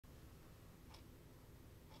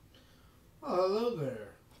Oh, hello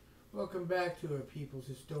there. Welcome back to A People's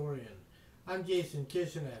Historian. I'm Jason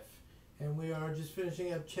Kishinev, and we are just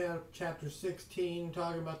finishing up chapter 16,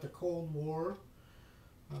 talking about the Cold War.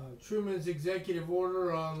 Truman's executive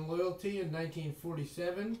order on loyalty in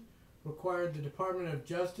 1947 required the Department of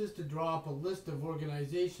Justice to draw up a list of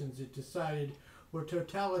organizations it decided were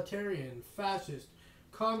totalitarian, fascist,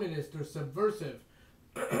 communist, or subversive,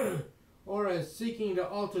 or as seeking to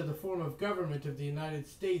alter the form of government of the United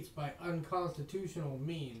States by unconstitutional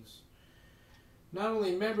means. Not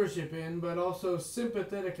only membership in, but also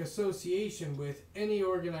sympathetic association with any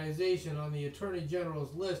organization on the Attorney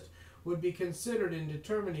General's list would be considered in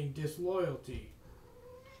determining disloyalty.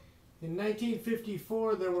 In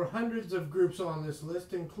 1954, there were hundreds of groups on this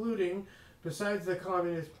list, including, besides the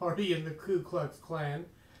Communist Party and the Ku Klux Klan,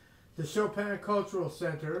 the Chpt Cultural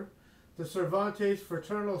Center, the Cervantes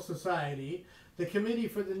Fraternal Society, the Committee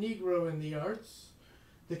for the Negro in the Arts,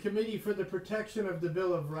 the Committee for the Protection of the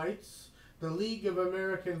Bill of Rights, the League of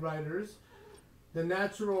American Writers, the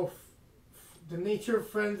Nature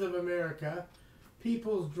Friends of America,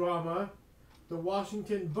 People's Drama, the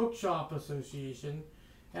Washington Bookshop Association,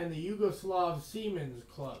 and the Yugoslav Seamen's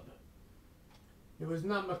Club. It was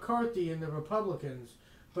not McCarthy and the Republicans,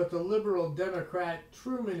 but the liberal Democrat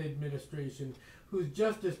Truman administration whose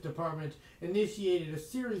Justice Department initiated a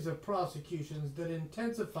series of prosecutions that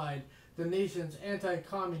intensified the nation's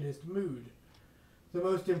anti-communist mood. The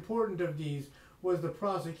most important of these was the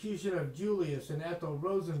prosecution of Julius and Ethel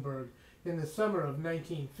Rosenberg in the summer of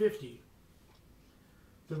 1950.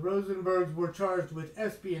 The Rosenbergs were charged with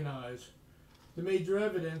espionage. The major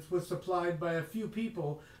evidence was supplied by a few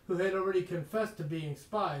people who had already confessed to being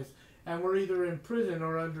spies and were either in prison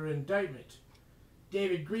or under indictment.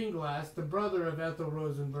 David Greenglass, the brother of Ethel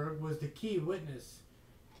Rosenberg, was the key witness.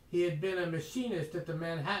 He had been a machinist at the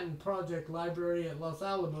Manhattan Project Library at Los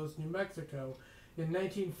Alamos, New Mexico, in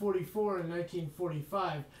 1944 and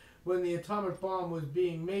 1945, when the atomic bomb was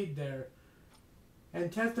being made there, and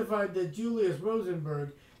testified that Julius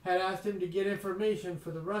Rosenberg had asked him to get information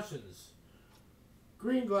for the Russians.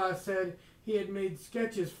 Greenglass said he had made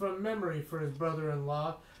sketches from memory for his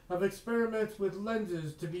brother-in-law of experiments with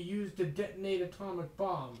lenses to be used to detonate atomic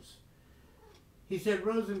bombs. He said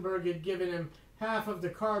Rosenberg had given him half of the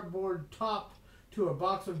cardboard top to a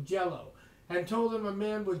box of Jell-O and told him a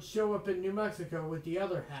man would show up in New Mexico with the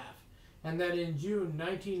other half, and that in June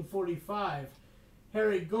 1945,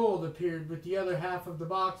 Harry Gold appeared with the other half of the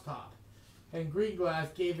box top, and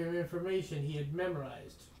Greenglass gave him information he had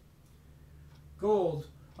memorized. Gold,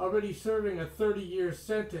 already serving a 30-year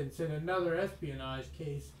sentence in another espionage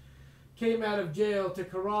case, came out of jail to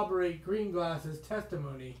corroborate Greenglass's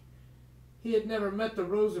testimony. He had never met the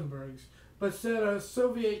Rosenbergs, but said a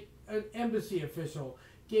Soviet embassy official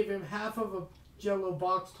gave him half of a Jell-O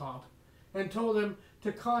box top and told him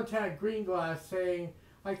to contact Greenglass saying,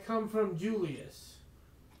 "I come from Julius."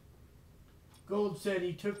 Gold said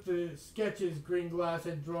he took the sketches Greenglass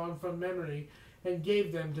had drawn from memory and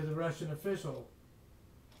gave them to the Russian official.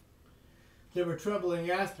 There were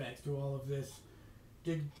troubling aspects to all of this.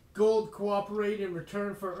 Did Gold cooperate in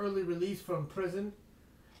return for early release from prison?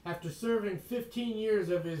 After serving 15 years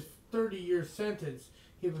of his 30-year sentence,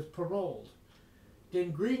 he was paroled.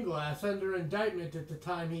 Did Greenglass, under indictment at the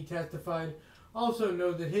time he testified, also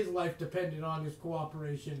know that his life depended on his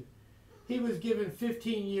cooperation? He was given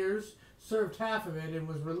 15 years, served half of it, and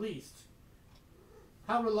was released.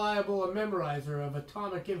 How reliable a memorizer of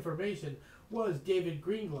atomic information was David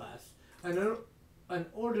Greenglass, an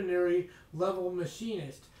ordinary level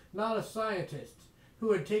machinist, not a scientist,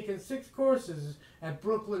 who had taken 6 courses at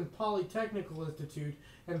Brooklyn Polytechnical Institute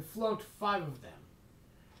and flunked 5 of them.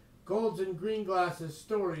 Gold's and Greenglass's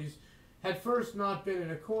stories had first not been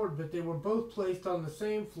in accord, but they were both placed on the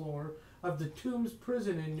same floor of the Tombs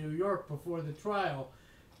prison in New York before the trial,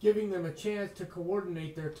 giving them a chance to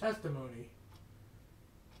coordinate their testimony.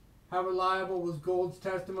 How reliable was Gold's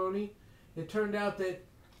testimony? It turned out that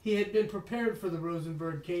he had been prepared for the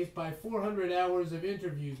Rosenberg case by 400 hours of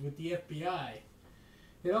interviews with the FBI.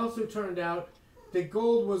 It also turned out that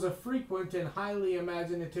Gold was a frequent and highly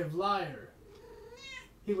imaginative liar.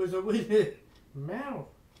 He was a witness.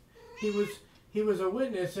 He was a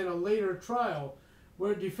witness in a later trial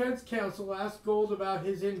where defense counsel asked Gold about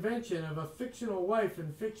his invention of a fictional wife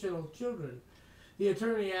and fictional children. The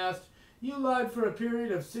attorney asked, "You lied for a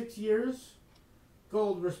period of 6 years?"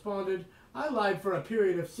 Gold responded, "I lied for a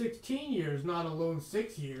period of 16 years, not alone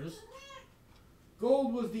 6 years."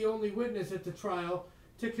 Gold was the only witness at the trial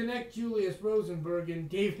to connect Julius Rosenberg and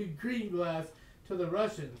David Greenglass to the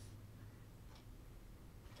Russians.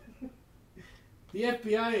 The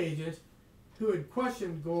FBI agent, who had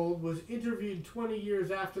questioned Gold, was interviewed 20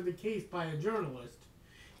 years after the case by a journalist.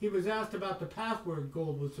 He was asked about the password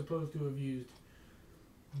Gold was supposed to have used.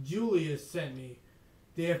 "Julius sent me,"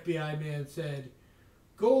 the FBI man said.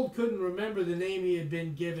 Gold couldn't remember the name he had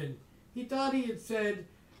been given. He thought he had said,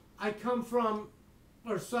 "I come from,"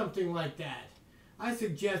 or something like that. I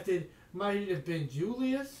suggested, might it have been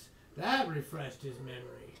Julius? That refreshed his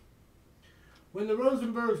memory. When the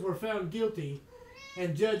Rosenbergs were found guilty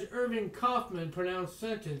and Judge Irving Kaufman pronounced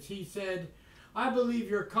sentence, he said, "I believe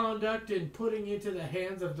your conduct in putting into the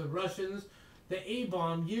hands of the Russians the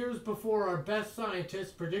A-bomb years before our best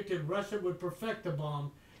scientists predicted Russia would perfect the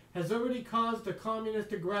bomb has already caused the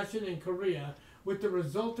communist aggression in Korea, with the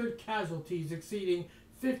resultant casualties exceeding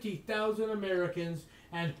 50,000 Americans,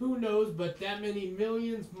 and who knows but that many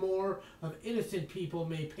millions more of innocent people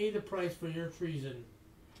may pay the price for your treason."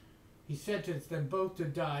 He sentenced them both to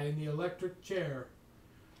die in the electric chair.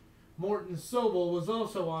 Morton Sobel was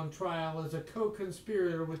also on trial as a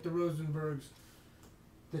co-conspirator with the Rosenbergs.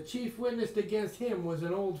 The chief witness against him was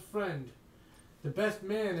an old friend, the best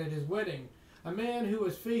man at his wedding, a man who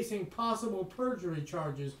was facing possible perjury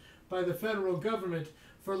charges by the federal government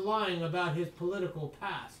for lying about his political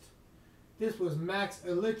past. This was Max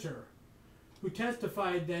Elitcher, who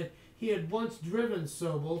testified that he had once driven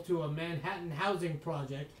Sobel to a Manhattan housing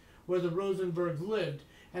project where the Rosenbergs lived,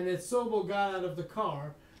 and that Sobel got out of the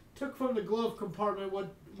car, took from the glove compartment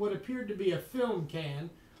what appeared to be a film can,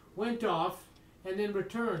 went off, and then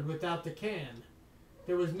returned without the can.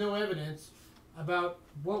 There was no evidence about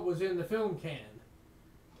what was in the film can.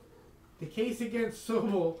 The case against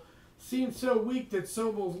Sobel seemed so weak that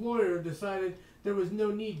Sobel's lawyer decided there was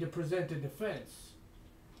no need to present a defense.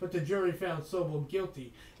 But the jury found Sobel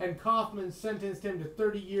guilty, and Kaufman sentenced him to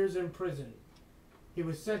 30 years in prison. He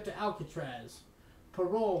was sent to Alcatraz.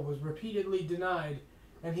 Parole was repeatedly denied,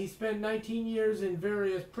 and he spent 19 years in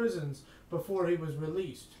various prisons before he was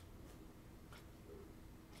released.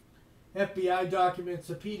 FBI documents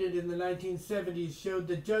subpoenaed in the 1970s showed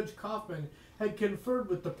that Judge Kaufman had conferred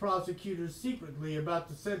with the prosecutors secretly about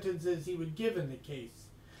the sentences he would give in the case.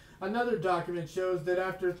 Another document shows that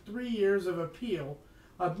after 3 years of appeal,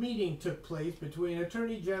 a meeting took place between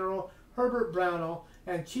Attorney General Herbert Brownell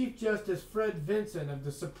and Chief Justice Fred Vinson of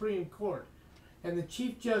the Supreme Court, and the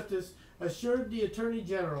Chief Justice assured the Attorney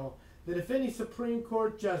General that if any Supreme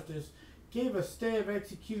Court justice gave a stay of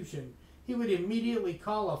execution, he would immediately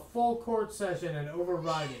call a full court session and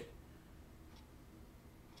override it.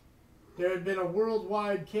 There had been a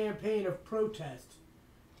worldwide campaign of protest.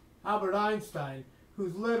 Albert Einstein,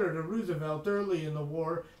 whose letter to Roosevelt early in the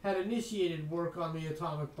war had initiated work on the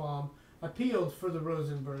atomic bomb, appealed for the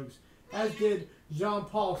Rosenbergs, as did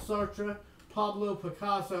Jean-Paul Sartre, Pablo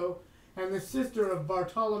Picasso, and the sister of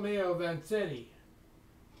Bartolomeo Vanzetti.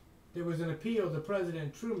 There was an appeal to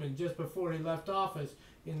President Truman just before he left office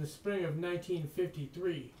in the spring of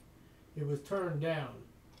 1953. It was turned down.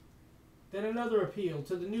 Then another appeal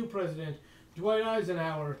to the new president, Dwight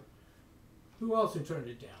Eisenhower, who also turned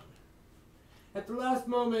it down. At the last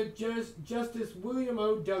moment, Justice William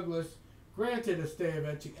O. Douglas granted a stay of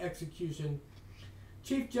execution.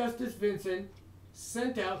 Chief Justice Vinson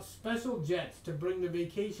sent out special jets to bring the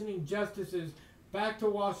vacationing justices back to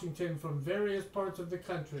Washington from various parts of the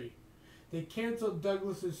country. They canceled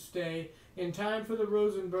Douglas's stay in time for the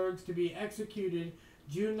Rosenbergs to be executed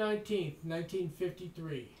June 19,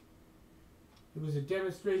 1953. It was a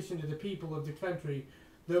demonstration to the people of the country,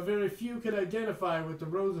 though very few could identify with the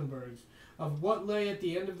Rosenbergs, of what lay at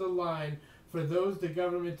the end of the line for those the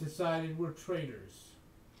government decided were traitors.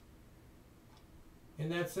 In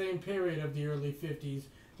that same period of the early 50s,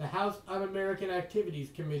 the House Un-American Activities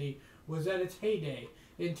Committee was at its heyday,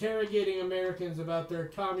 interrogating Americans about their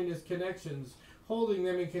communist connections, holding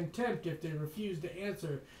them in contempt if they refused to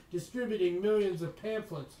answer, distributing millions of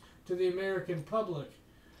pamphlets to the American public.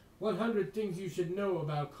 100 things you should know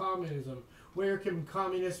about communism. Where can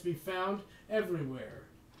communists be found? Everywhere.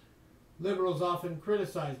 Liberals often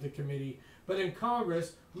criticized the committee, but in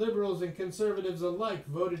Congress, liberals and conservatives alike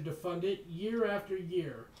voted to fund it year after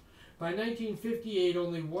year. By 1958,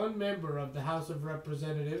 only one member of the House of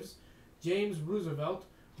Representatives, James Roosevelt,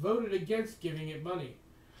 voted against giving it money.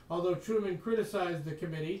 Although Truman criticized the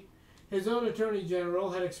committee, his own Attorney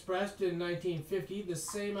General had expressed in 1950 the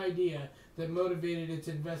same idea that motivated its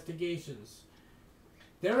investigations.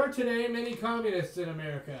 There are today many communists in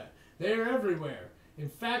America. They are everywhere, in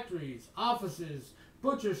factories, offices,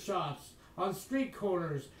 butcher shops, on street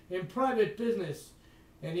corners, in private business,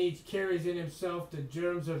 and each carries in himself the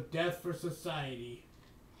germs of death for society.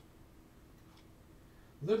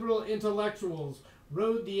 Liberal intellectuals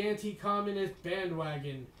rode the anti-communist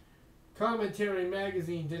bandwagon. Commentary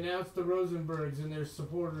magazine denounced the Rosenbergs and their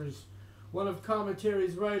supporters. One of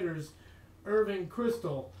Commentary's writers, Irving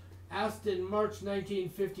Kristol, asked in March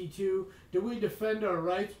 1952, "Do we defend our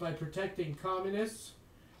rights by protecting communists?"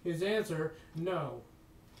 His answer, no.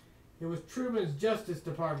 It was Truman's Justice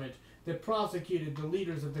Department that prosecuted the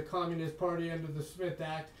leaders of the Communist Party under the Smith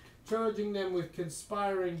Act, charging them with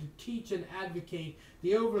conspiring to teach and advocate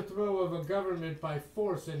the overthrow of a government by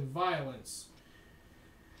force and violence.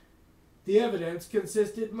 The evidence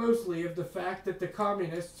consisted mostly of the fact that the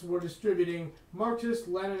communists were distributing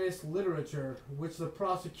Marxist-Leninist literature, which the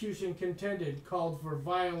prosecution contended called for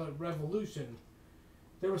violent revolution.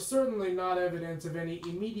 There was certainly not evidence of any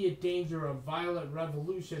immediate danger of violent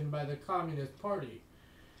revolution by the Communist Party.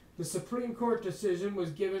 The Supreme Court decision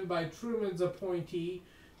was given by Truman's appointee,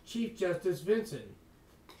 Chief Justice Vinson.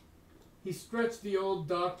 He stretched the old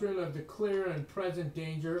doctrine of the clear and present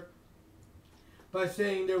danger by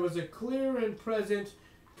saying there was a clear and present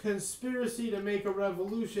conspiracy to make a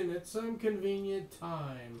revolution at some convenient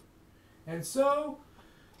time. And so,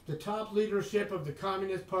 the top leadership of the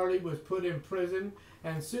Communist Party was put in prison,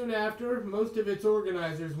 and soon after, most of its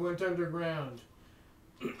organizers went underground.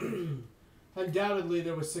 Undoubtedly,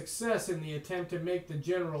 there was success in the attempt to make the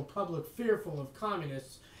general public fearful of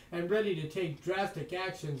communists and ready to take drastic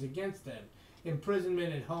actions against them.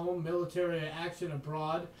 Imprisonment at home, military action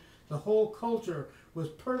abroad. The whole culture was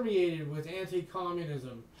permeated with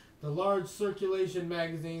anti-communism. The large circulation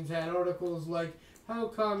magazines had articles like "How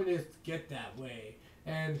Communists Get That Way"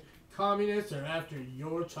 and "Communists Are After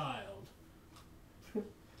Your Child."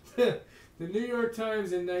 The New York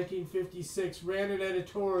Times in 1956 ran an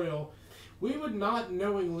editorial: "We would not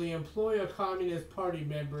knowingly employ a Communist Party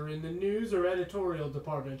member in the news or editorial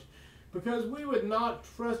department because we would not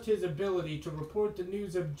trust his ability to report the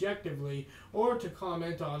news objectively or to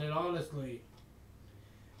comment on it honestly."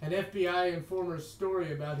 An FBI informer's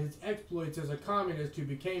story about his exploits as a communist who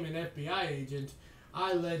became an FBI agent,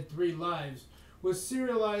 "I Led 3 Lives," was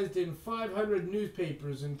serialized in 500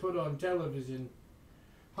 newspapers and put on television.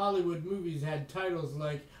 Hollywood movies had titles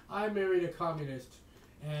like "I Married a Communist"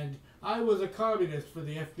 and "I Was a Communist for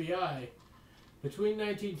the FBI." Between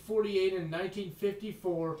 1948 and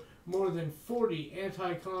 1954, more than 40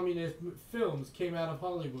 anti-communist films came out of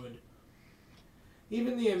Hollywood.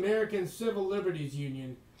 Even the American Civil Liberties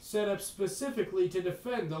Union, set up specifically to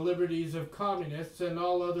defend the liberties of communists and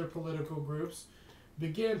all other political groups,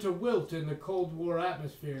 began to wilt in the Cold War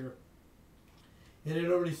atmosphere. It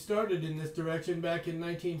had already started in this direction back in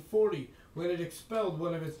 1940, when it expelled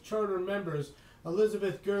one of its charter members,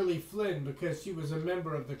 Elizabeth Gurley Flynn, because she was a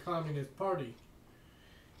member of the Communist Party.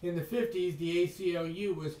 In the 50s, the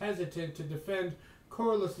ACLU was hesitant to defend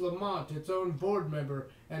Corliss Lamont, its own board member,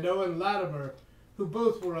 and Owen Latimer, who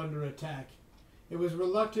both were under attack. It was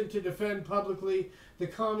reluctant to defend publicly the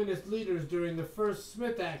communist leaders during the first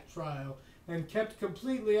Smith Act trial and kept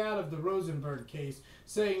completely out of the Rosenberg case,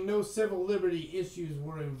 saying no civil liberty issues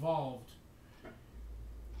were involved.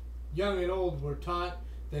 Young and old were taught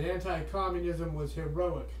that anti-communism was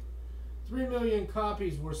heroic. 3 million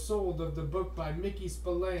copies were sold of the book by Mickey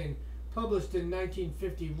Spillane, published in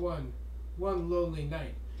 1951, One Lonely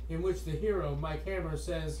Night, in which the hero, Mike Hammer,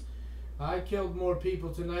 says, "I killed more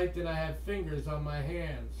people tonight than I have fingers on my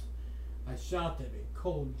hands. I shot them in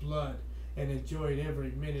cold blood and enjoyed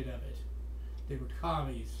every minute of it. They were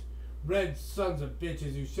commies, red sons of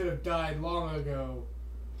bitches who should have died long ago."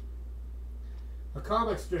 A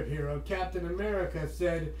comic strip hero, Captain America,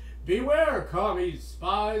 said, "Beware, commies,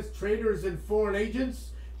 spies, traitors, and foreign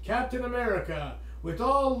agents. Captain America, with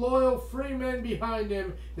all loyal free men behind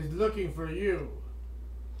him, is looking for you."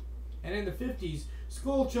 And in the 50s,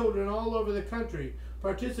 school children all over the country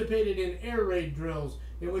participated in air raid drills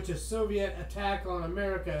in which a Soviet attack on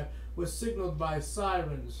America was signaled by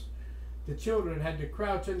sirens. The children had to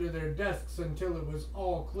crouch under their desks until it was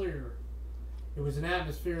all clear. It was an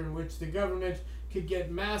atmosphere in which the government could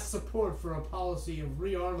get mass support for a policy of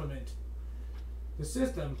rearmament. The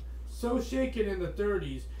system, so shaken in the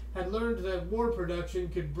 30s, had learned that war production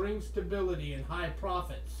could bring stability and high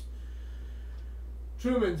profits.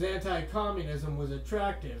 Truman's anti-communism was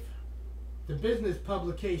attractive. The business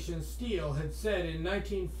publication Steel had said in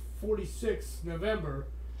 1946 November,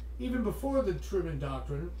 even before the Truman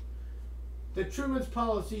Doctrine, that Truman's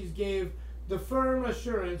policies gave the firm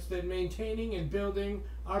assurance that maintaining and building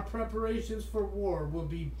our preparations for war will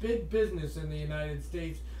be big business in the United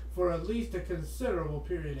States for at least a considerable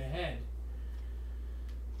period ahead.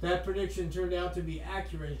 That prediction turned out to be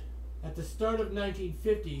accurate. At the start of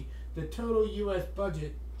 1950, the total U.S.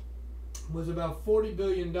 budget was about $40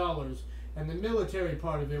 billion, and the military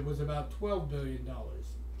part of it was about $12 billion.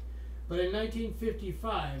 But in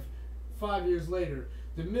 1955, 5 years later,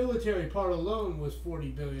 the military part alone was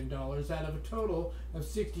 $40 billion out of a total of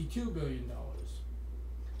 $62 billion.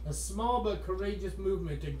 A small but courageous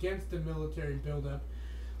movement against the military buildup,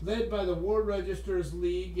 led by the War Registers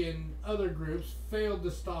League and other groups, failed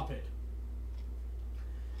to stop it.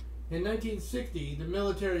 In 1960, the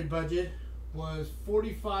military budget was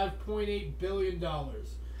 $45.8 billion,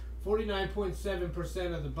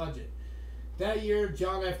 49.7% of the budget. That year,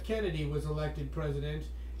 John F. Kennedy was elected president,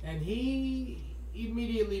 and he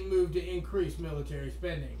immediately moved to increase military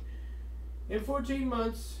spending. In 14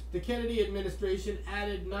 months, the Kennedy administration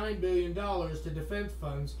added $9 billion to defense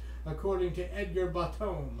funds, according to Edgar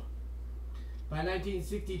Bottom. By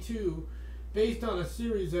 1962, based on a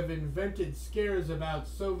series of invented scares about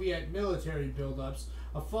Soviet military buildups,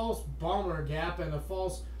 a false bomber gap and a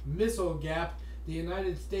false missile gap, the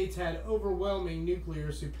United States had overwhelming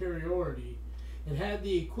nuclear superiority. It had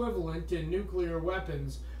the equivalent in nuclear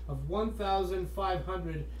weapons of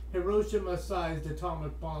 1,500 Hiroshima-sized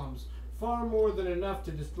atomic bombs, far more than enough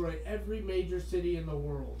to destroy every major city in the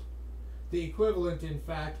world. The equivalent, in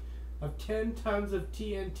fact, of 10 tons of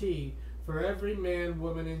TNT for every man,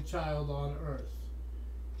 woman, and child on Earth.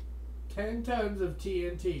 10 tons of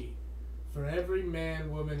TNT for every man,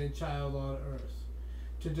 woman, and child on Earth.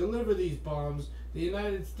 To deliver these bombs, the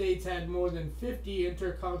United States had more than 50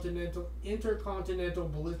 intercontinental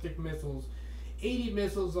ballistic missiles, 80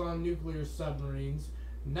 missiles on nuclear submarines,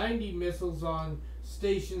 90 missiles on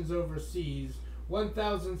stations overseas,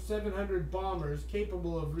 1,700 bombers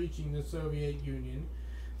capable of reaching the Soviet Union,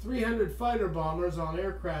 300 fighter bombers on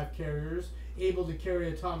aircraft carriers able to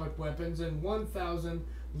carry atomic weapons, and 1,000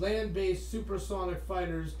 land-based supersonic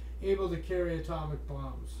fighters able to carry atomic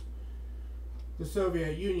bombs. The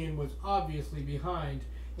Soviet Union was obviously behind.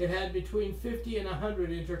 It had between 50 and 100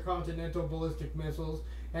 intercontinental ballistic missiles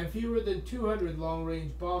and fewer than 200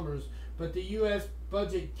 long-range bombers, but the U.S.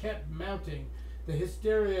 budget kept mounting. The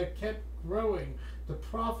hysteria kept growing. The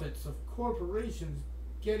profits of corporations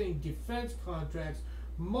getting defense contracts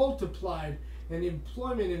multiplied, and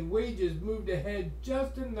employment and wages moved ahead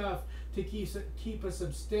just enough to keep a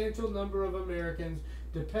substantial number of Americans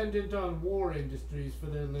dependent on war industries for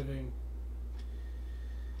their living.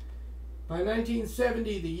 By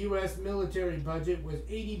 1970, the U.S. military budget was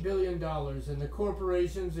 $80 billion, and the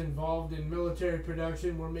corporations involved in military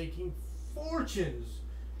production were making fortunes.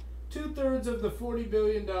 2/3 of the $40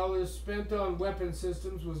 billion spent on weapon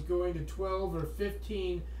systems was going to 12 or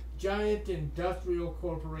 15 giant industrial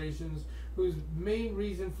corporations whose main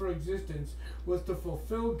reason for existence was to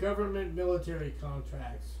fulfill government military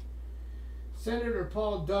contracts. Senator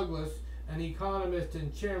Paul Douglas, an economist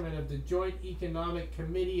and chairman of the Joint Economic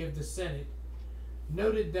Committee of the Senate,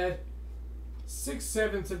 noted that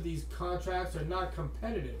 6/7 of these contracts are not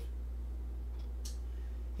competitive.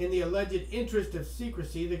 In the alleged interest of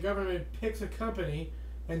secrecy, the government picks a company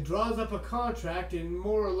and draws up a contract in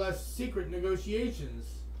more or less secret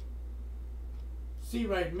negotiations. C.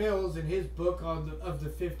 Wright Mills, in his book of the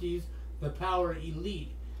 50s, The Power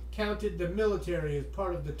Elite, counted the military as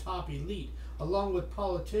part of the top elite, along with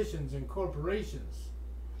politicians and corporations.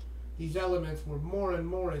 These elements were more and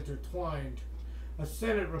more intertwined. A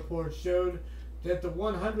Senate report showed that the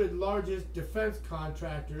 100 largest defense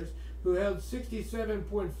contractors, who held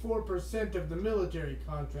 67.4% of the military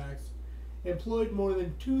contracts, employed more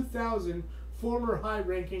than 2,000 former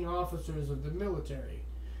high-ranking officers of the military.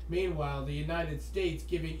 Meanwhile, the United States,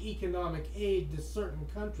 giving economic aid to certain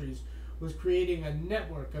countries, was creating a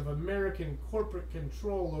network of American corporate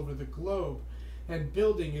control over the globe and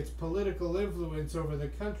building its political influence over the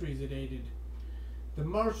countries it aided. The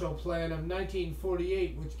Marshall Plan of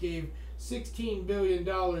 1948, which gave $16 billion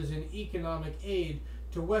in economic aid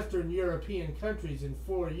to Western European countries in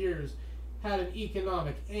 4 years, had an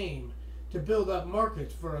economic aim: to build up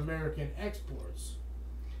markets for American exports.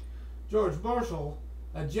 George Marshall,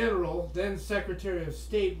 a general, then Secretary of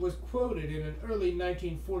State, was quoted in an early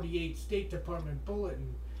 1948 State Department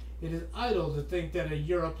bulletin. It is idle to think that a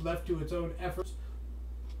Europe left to its own efforts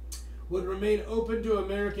would remain open to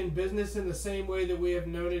American business in the same way that we have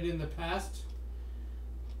known it in the past.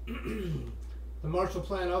 The Marshall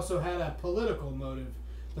Plan also had a political motive.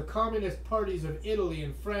 The communist parties of Italy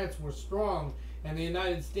and France were strong, and the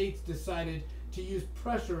United States decided to use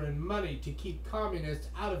pressure and money to keep communists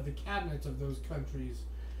out of the cabinets of those countries.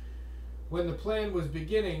 When the plan was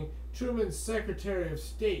beginning, Truman's Secretary of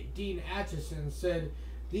State, Dean Acheson, said,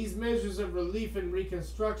 "These measures of relief and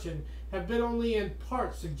reconstruction have been only in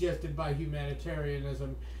part suggested by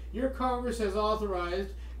humanitarianism. Your Congress has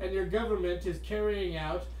authorized, and your government is carrying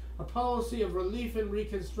out, a policy of relief and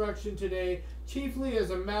reconstruction today chiefly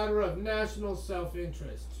as a matter of national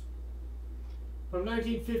self-interest. From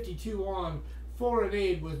 1952 on, foreign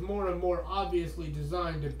aid was more and more obviously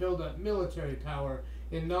designed to build up military power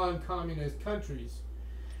in non-communist countries.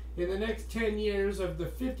 In the next 10 years, of the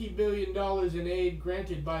 $50 billion in aid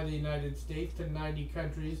granted by the United States to 90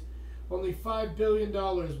 countries, only $5 billion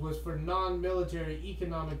was for non-military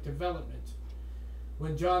economic development.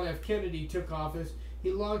 When John F. Kennedy took office,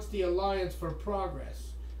 he launched the Alliance for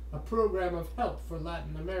Progress, a program of help for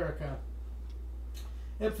Latin America,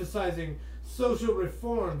 emphasizing social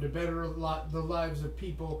reform to better the lives of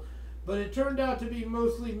people, but it turned out to be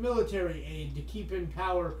mostly military aid to keep in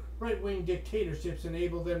power right-wing dictatorships and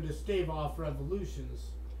enable them to stave off revolutions.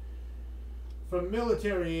 From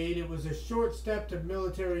military aid, it was a short step to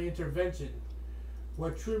military intervention.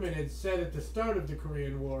 What Truman had said at the start of the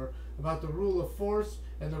Korean War about the rule of force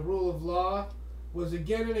and the rule of law was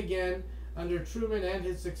again and again, under Truman and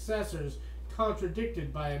his successors,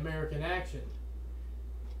 contradicted by American action.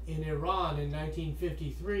 In Iran in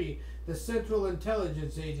 1953, the Central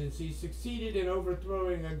Intelligence Agency succeeded in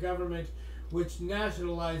overthrowing a government which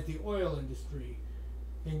nationalized the oil industry.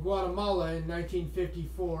 In Guatemala in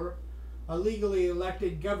 1954, a legally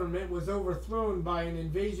elected government was overthrown by an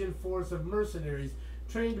invasion force of mercenaries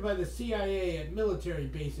trained by the CIA at military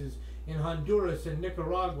bases in Honduras and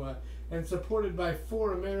Nicaragua and supported by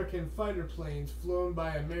 4 American fighter planes flown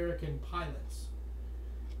by American pilots.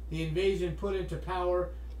 The invasion put into power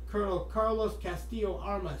Colonel Carlos Castillo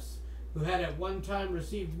Armas, who had at one time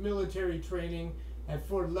received military training at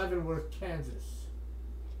Fort Leavenworth, Kansas.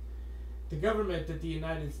 The government that the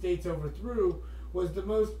United States overthrew was the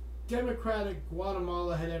most democratic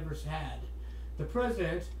Guatemala had ever had. The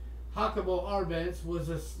president, Jacobo Arbenz, was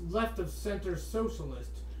a left-of-center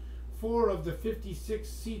socialist. 4 of the 56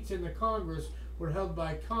 seats in the Congress were held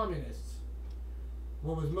by communists.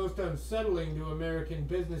 What was most unsettling to American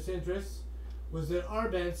business interests was that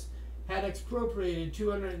Arbenz had expropriated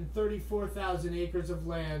 234,000 acres of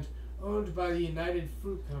land owned by the United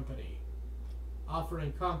Fruit Company,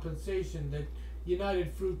 offering compensation that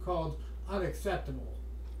United Fruit called unacceptable.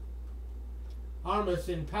 Armas,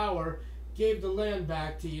 in power, gave the land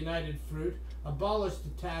back to United Fruit, abolished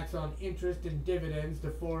the tax on interest and dividends to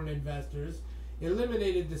foreign investors,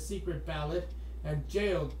 eliminated the secret ballot, and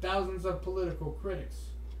jailed thousands of political critics.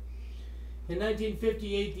 In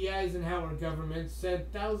 1958, the Eisenhower government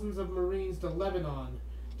sent thousands of Marines to Lebanon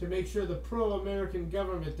to make sure the pro-American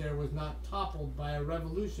government there was not toppled by a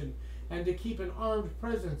revolution and to keep an armed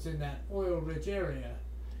presence in that oil-rich area.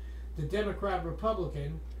 The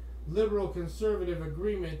Democrat-Republican, liberal-conservative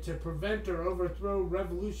agreement to prevent or overthrow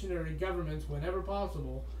revolutionary governments whenever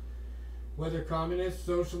possible, whether communist,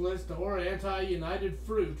 socialist, or anti-United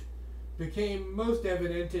Fruit, became most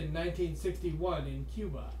evident in 1961 in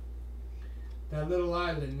Cuba. That little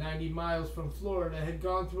island 90 miles from Florida had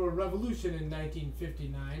gone through a revolution in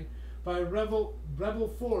 1959 by a rebel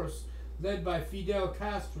force led by Fidel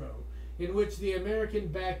Castro, in which the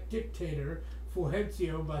American-backed dictator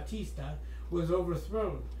Fulgencio Batista was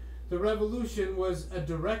overthrown. The revolution was a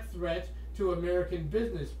direct threat to American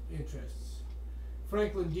business interests.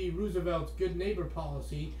 Franklin D. Roosevelt's Good Neighbor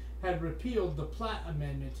policy had repealed the Platt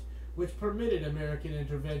Amendment, which permitted American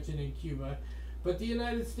intervention in Cuba, but the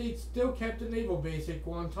United States still kept a naval base at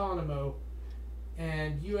Guantanamo,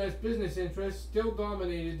 and U.S. business interests still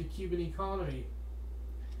dominated the Cuban economy.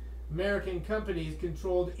 American companies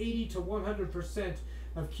controlled 80 to 100%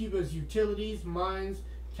 of Cuba's utilities, mines,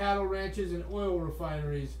 cattle ranches, and oil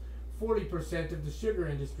refineries, 40% of the sugar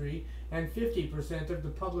industry, and 50% of the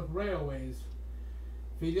public railways.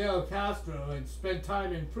 Fidel Castro had spent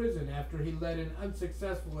time in prison after he led an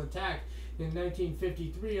unsuccessful attack in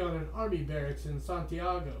 1953 on an army barracks in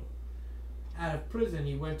Santiago. Out of prison,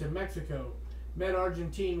 he went to Mexico, met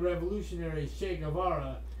Argentine revolutionary Che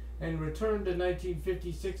Guevara, and returned to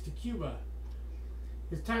 1956 to Cuba.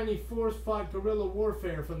 His tiny force fought guerrilla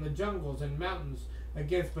warfare from the jungles and mountains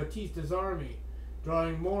against Batista's army,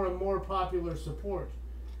 drawing more and more popular support.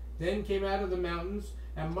 Then came out of the mountains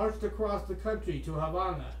and marched across the country to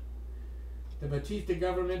Havana. The Batista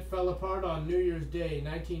government fell apart on New Year's Day,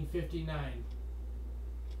 1959.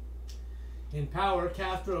 In power,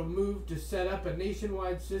 Castro moved to set up a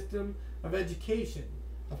nationwide system of education,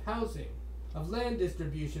 of housing, of land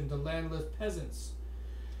distribution to landless peasants.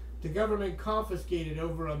 The government confiscated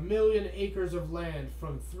over 1 million acres of land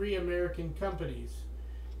from 3 American companies,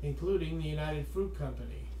 including the United Fruit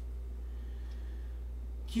Company.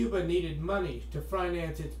 Cuba needed money to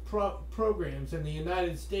finance its programs, and the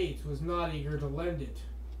United States was not eager to lend it.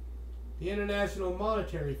 The International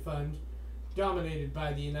Monetary Fund dominated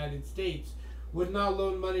by the United States, would not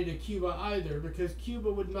loan money to Cuba either, because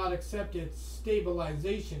Cuba would not accept its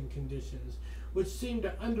stabilization conditions, which seemed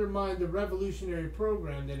to undermine the revolutionary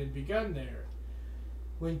program that had begun there.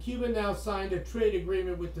 When Cuba now signed a trade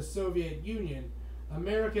agreement with the Soviet Union,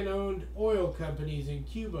 American-owned oil companies in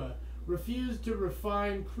Cuba refused to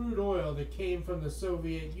refine crude oil that came from the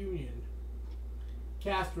Soviet Union.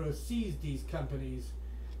 Castro seized these companies.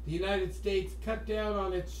 The United States cut down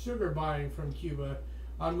on its sugar buying from Cuba,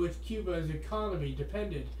 on which Cuba's economy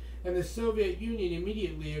depended, and the Soviet Union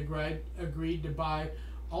immediately agreed to buy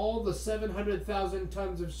all the 700,000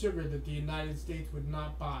 tons of sugar that the United States would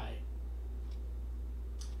not buy.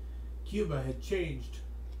 Cuba had changed.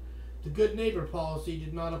 The good neighbor policy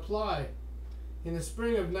did not apply. In the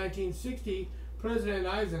spring of 1960, President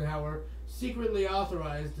Eisenhower secretly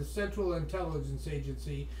authorized the Central Intelligence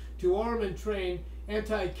Agency to arm and train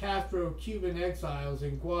anti-Castro Cuban exiles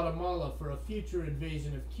in Guatemala for a future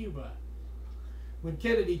invasion of Cuba. When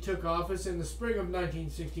Kennedy took office in the spring of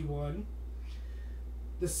 1961,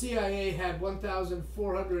 the CIA had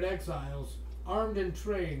 1,400 exiles armed and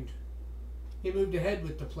trained. He moved ahead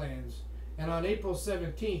with the plans, and on April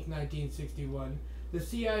 17, 1961, the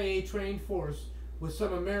CIA-trained force, with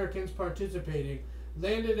some Americans participating,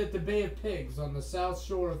 landed at the Bay of Pigs on the south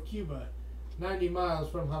shore of Cuba, 90 miles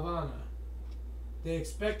from Havana. They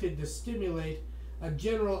expected to stimulate a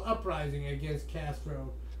general uprising against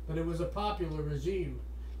Castro, but it was a popular regime.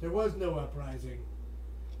 There was no uprising.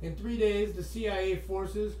 In 3 days, the CIA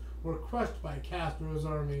forces were crushed by Castro's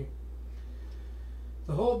army.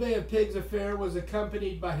 The whole Bay of Pigs affair was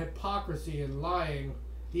accompanied by hypocrisy and lying.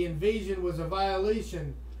 The invasion was a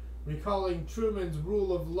violation, recalling Truman's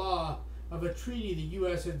rule of law of a treaty the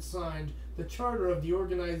U.S. had signed, the Charter of the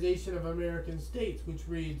Organization of American States, which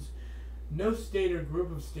reads, "No state or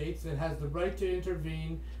group of states that has the right to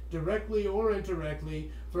intervene, directly or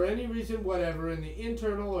indirectly, for any reason whatever, in the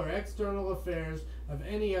internal or external affairs of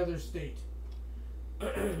any other state."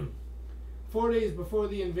 4 days before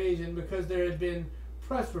the invasion, because there had been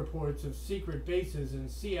press reports of secret bases and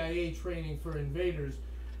CIA training for invaders,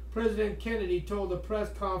 President Kennedy told a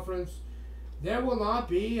press conference, "There will not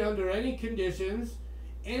be, under any conditions,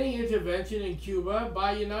 any intervention in Cuba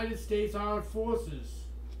by United States Armed Forces."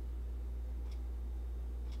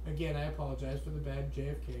 Again, I apologize for the bad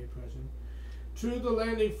JFK impression. True, the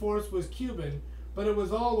landing force was Cuban, but it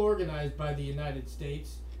was all organized by the United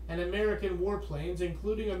States, and American warplanes,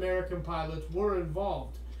 including American pilots, were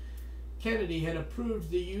involved. Kennedy had approved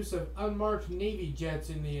the use of unmarked Navy jets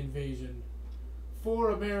in the invasion.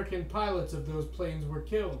 4 American pilots of those planes were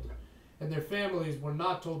killed, and their families were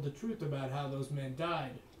not told the truth about how those men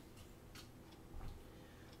died.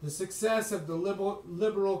 The success of the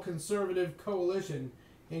liberal-conservative coalition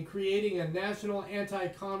in creating a national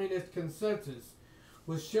anti-communist consensus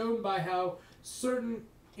was shown by how certain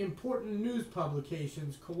important news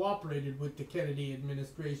publications cooperated with the Kennedy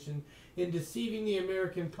administration in deceiving the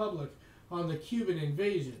American public on the Cuban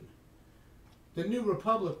invasion. The New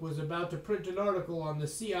Republic was about to print an article on the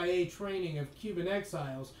CIA training of Cuban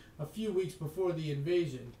exiles a few weeks before the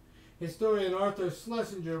invasion. Historian Arthur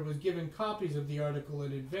Schlesinger was given copies of the article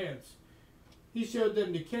in advance. He showed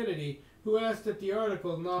them to Kennedy, who asked that the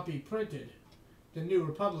article not be printed. The New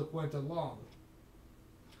Republic went along.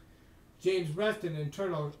 James Reston and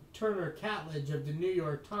Turner Catledge of the New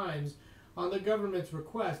York Times, on the government's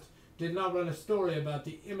request, did not run a story about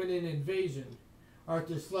the imminent invasion.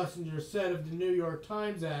 Arthur Schlesinger said of the New York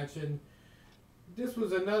Times action, "This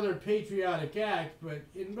was another patriotic act, but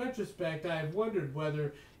in retrospect I have wondered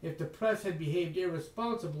whether, if the press had behaved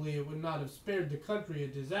irresponsibly, it would not have spared the country a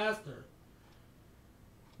disaster."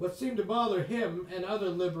 What seemed to bother him and other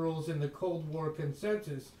liberals in the Cold War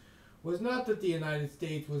consensus was not that the United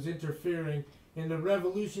States was interfering in the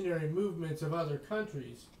revolutionary movements of other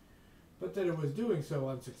countries, but that it was doing so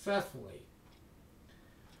unsuccessfully.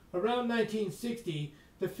 Around 1960,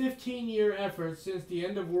 the 15-year effort since the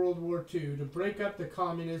end of World War II to break up the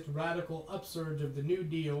communist radical upsurge of the New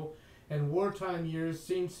Deal and wartime years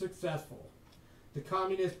seemed successful. The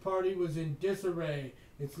Communist Party was in disarray,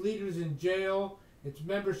 its leaders in jail, its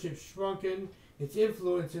membership shrunken, its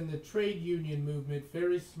influence in the trade union movement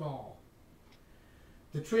very small.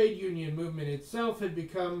 The trade union movement itself had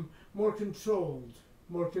become more controlled,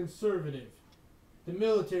 more conservative. The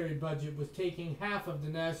military budget was taking half of the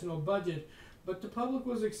national budget, but the public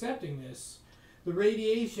was accepting this. The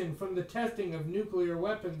radiation from the testing of nuclear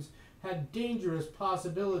weapons had dangerous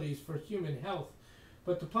possibilities for human health,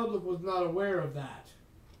 but the public was not aware of that.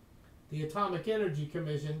 The Atomic Energy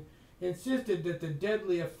Commission insisted that the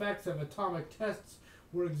deadly effects of atomic tests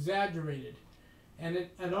were exaggerated, And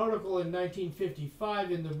an article in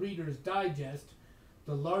 1955 in the Reader's Digest,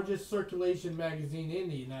 the largest circulation magazine in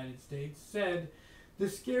the United States, said, "The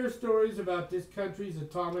scare stories about this country's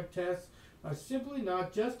atomic tests are simply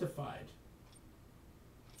not justified."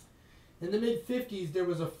 In the mid-50s, there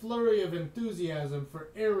was a flurry of enthusiasm for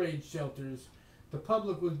air raid shelters. The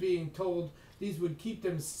public was being told these would keep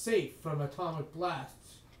them safe from atomic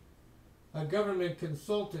blasts. A government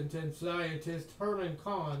consultant and scientist, Herman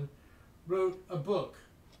Kahn, wrote a book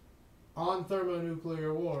on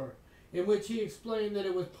thermonuclear war, in which he explained that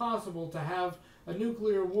it was possible to have a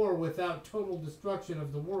nuclear war without total destruction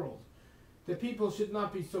of the world, that people should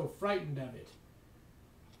not be so frightened of it.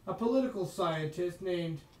 A political scientist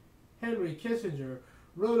named Henry Kissinger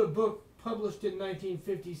wrote a book published in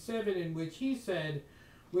 1957 in which he said,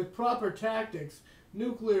 with proper tactics,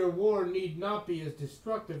 nuclear war need not be as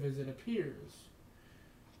destructive as it appears.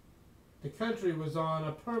 The country was on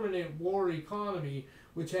a permanent war economy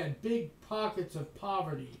which had big pockets of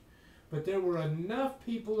poverty, but there were enough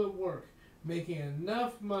people at work making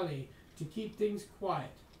enough money to keep things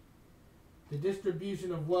quiet. The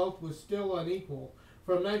distribution of wealth was still unequal.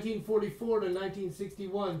 From 1944 to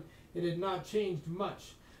 1961, it had not changed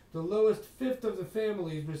much. The lowest fifth of the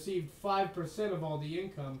families received 5% of all the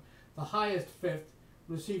income. The highest fifth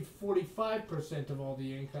received 45% of all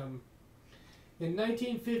the income. In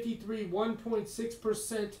 1953,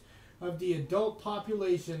 1.6% of the adult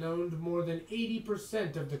population owned more than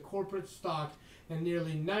 80% of the corporate stock and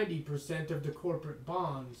nearly 90% of the corporate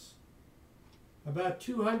bonds. About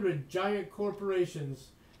 200 giant corporations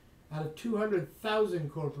out of 200,000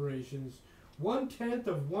 corporations, 1/10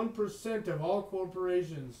 of 1% of all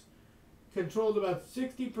corporations, controlled about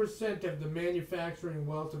 60% of the manufacturing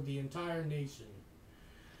wealth of the entire nation.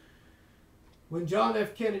 When John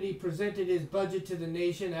F. Kennedy presented his budget to the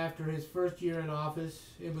nation after his first year in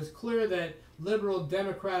office, it was clear that, liberal,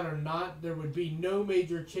 Democrat or not, there would be no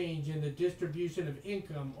major change in the distribution of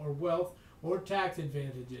income or wealth or tax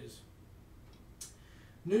advantages.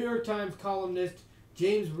 New York Times columnist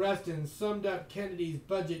James Reston summed up Kennedy's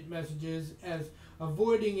budget messages as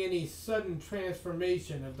avoiding any sudden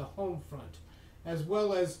transformation of the home front, as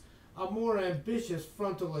well as a more ambitious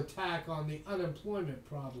frontal attack on the unemployment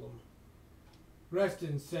problem.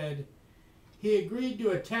 Reston said he agreed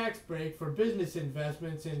to a tax break for business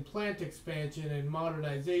investments in plant expansion and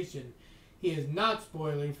modernization. He is not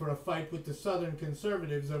spoiling for a fight with the Southern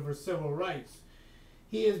conservatives over civil rights.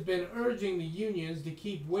 He has been urging the unions to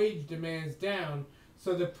keep wage demands down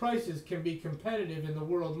so that prices can be competitive in the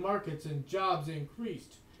world markets and jobs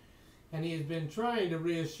increased. And he has been trying to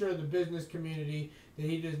reassure the business community that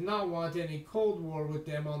he does not want any Cold War with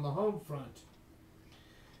them on the home front.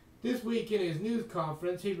 This week in his news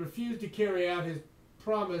conference, he refused to carry out his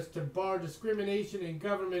promise to bar discrimination in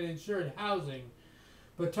government-insured housing,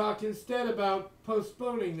 but talked instead about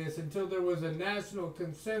postponing this until there was a national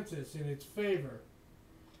consensus in its favor.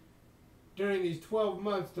 During these 12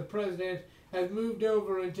 months, the president has moved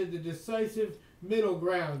over into the decisive middle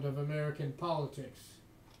ground of American politics.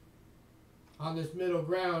 On this middle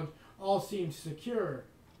ground, all seemed secure.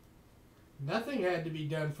 Nothing had to be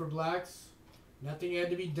done for blacks. Nothing had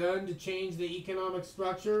to be done to change the economic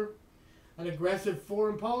structure. An aggressive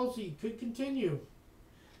foreign policy could continue.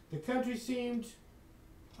 The country seemed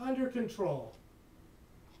under control.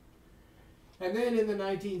 And then in the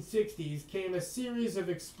 1960s came a series of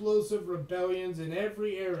explosive rebellions in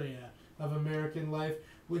every area of American life,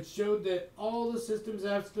 which showed that all the system's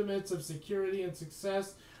estimates of security and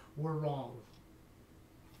success were wrong.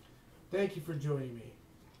 Thank you for joining me.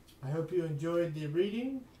 I hope you enjoyed the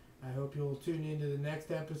reading. I hope you'll tune into the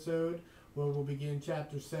next episode where we'll begin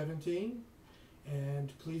chapter 17.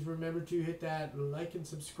 And please remember to hit that like and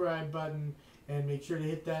subscribe button and make sure to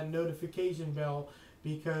hit that notification bell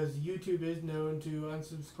because YouTube is known to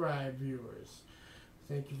unsubscribe viewers.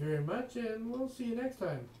 Thank you very much and we'll see you next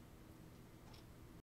time.